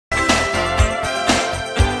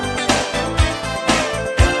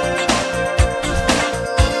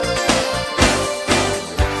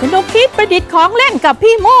คิดประดิษฐ์ของเล่นกับ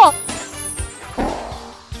พี่โม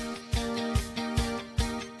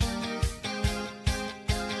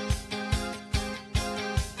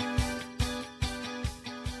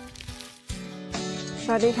ส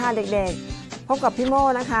วัสดีค่ะเด็กๆพบกับพี่โม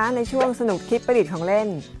นะคะในช่วงสนุกคิดประดิษฐ์ของเล่น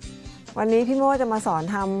วันนี้พี่โมจะมาสอน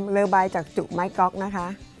ทำเรือใบจากจุกไม้ก๊อกนะคะ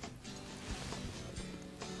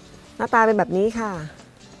หน้าตาเป็นแบบนี้ค่ะ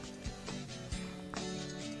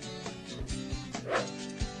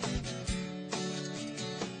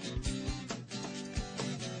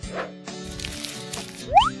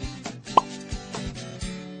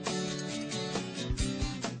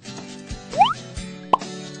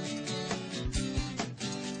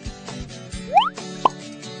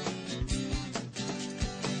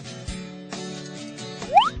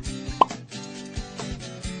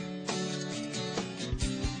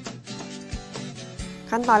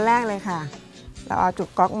ขั้นตอนแรกเลยค่ะเราเอาจุก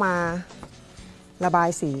ก๊อกมาระบาย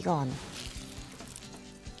สีก่อน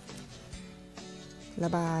ระ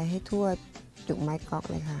บายให้ทั่วจุกไม้ก๊อก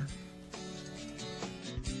เลยค่ะ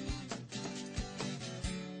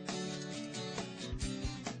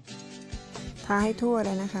ทาให้ทั่วเล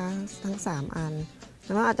ยนะคะทั้ง3อันแ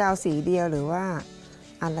ล้วอาจจะเอาสีเดียวหรือว่า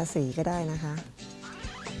อันละสีก็ได้นะคะ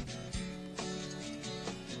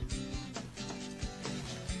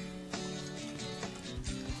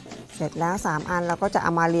เสร็จแล้ว3อันเราก็จะเอ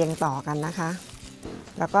ามาเรียงต่อกันนะคะ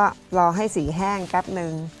แล้วก็รอให้สีแห้งแป๊บห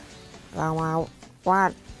นึ่งเรามาวา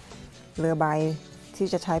ดเรือใบที่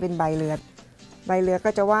จะใช้เป็นใบเรือก็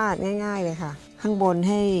จะวาดง่ายๆเลยค่ะข้างบน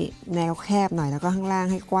ให้แนวแคบหน่อยแล้วก็ข้างล่าง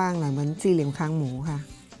ให้กว้างหน่อยเหมือนสี่เหลี่ยมคางหมูค่ะ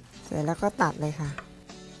เสร็จแล้วก็ตัดเลยค่ะ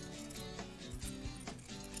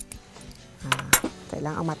เสร็จแ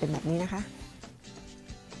ล้วเอามาเป็นแบบนี้นะคะ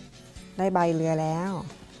ได้ใบเรือแล้ว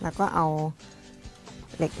แล้วก็เอา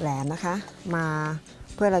เหล็กแหลมนะคะมา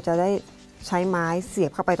เพื่อเราจะได้ใช้ไม้เสีย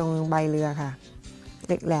บเข้าไปตรงใบเรือค่ะเ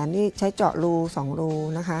หล็กแหลมนี่ใช้เจาะรู2รู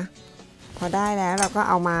นะคะพอได้แล้วเราก็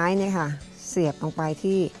เอาไม้เนี่ยค่ะเสียบลงไป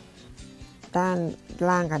ที่ด้าน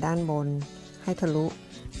ล่างกับด้านบนให้ทะลุ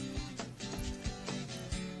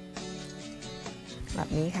แบบ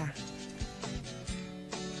นี้ค่ะ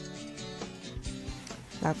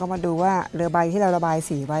แล้วก็มาดูว่าเรือใบที่เราระบาย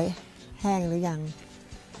สีไว้แห้งหรือยัง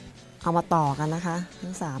เอามาต่อกันนะคะ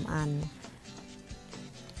ทั้ง3อัน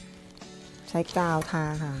ใช้กาวทา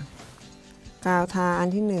ค่ะกาวทาอัน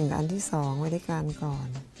ที่1กับอันที่2ไว้ด้วยกันก่อน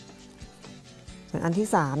ส่วนอันที่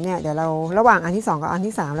3เนี่ยเดี๋ยวเราระหว่างอันที่2กับอัน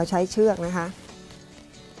ที่3เราใช้เชือกนะคะ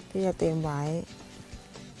ที่จะเตรียมไว้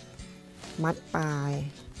มัดปลาย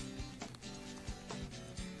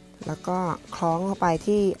แล้วก็คล้องเข้าไป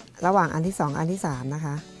ที่ระหว่างอันที่2อันที่3นะค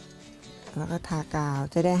ะแล้วก็ทากาว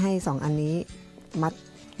จะได้ให้2อันนี้มัด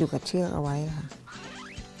อยู่กับเชือกเอาไว้ค่ะ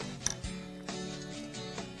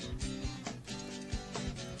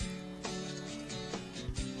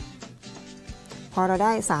พอเราไ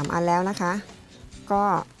ด้3อันแล้วนะคะก็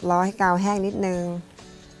รอให้กาวแห้งนิดนึง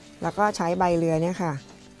แล้วก็ใช้ใบเรือเนี่ยค่ะ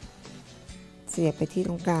เสียบไปที่ต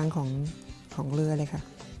รงกลางของเรือเลยค่ะ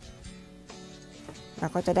เรา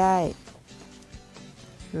ก็จะได้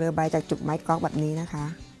เรือใบจากจุกไม้ก๊อกแบบนี้นะคะ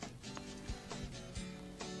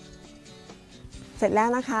เสร็จแล้ว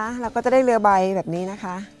นะคะเราก็จะได้เรือใบแบบนี้นะค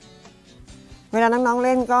ะเวลาน้องๆเ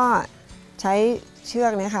ล่นก็ใช้เชือ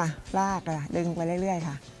กเนี่ยค่ะลากดึงไปเรื่อยๆ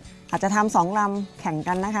ค่ะอาจจะทำ2 ลำแข่ง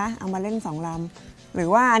กันนะคะเอามาเล่น2 ลำหรือ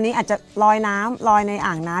ว่าอันนี้อาจจะลอยน้ำลอยใน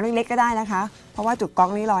อ่างน้ำเล็กๆก็ได้นะคะเพราะว่าจุกก๊อ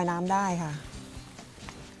กนี้ลอยน้ำได้ค่ะ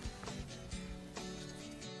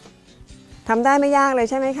ทำได้ไม่ยากเลย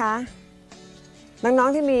ใช่ไหมคะน้อง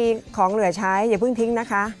ๆที่มีของเหลือใช้อย่าเพิ่งทิ้งนะ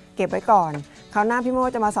คะเก็บไว้ก่อนคราวหน้าพี่โม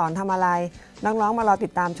จะมาสอนทำอะไรน้องๆมารอติ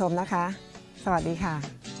ดตามชมนะคะสวัสดีค่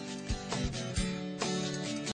ะ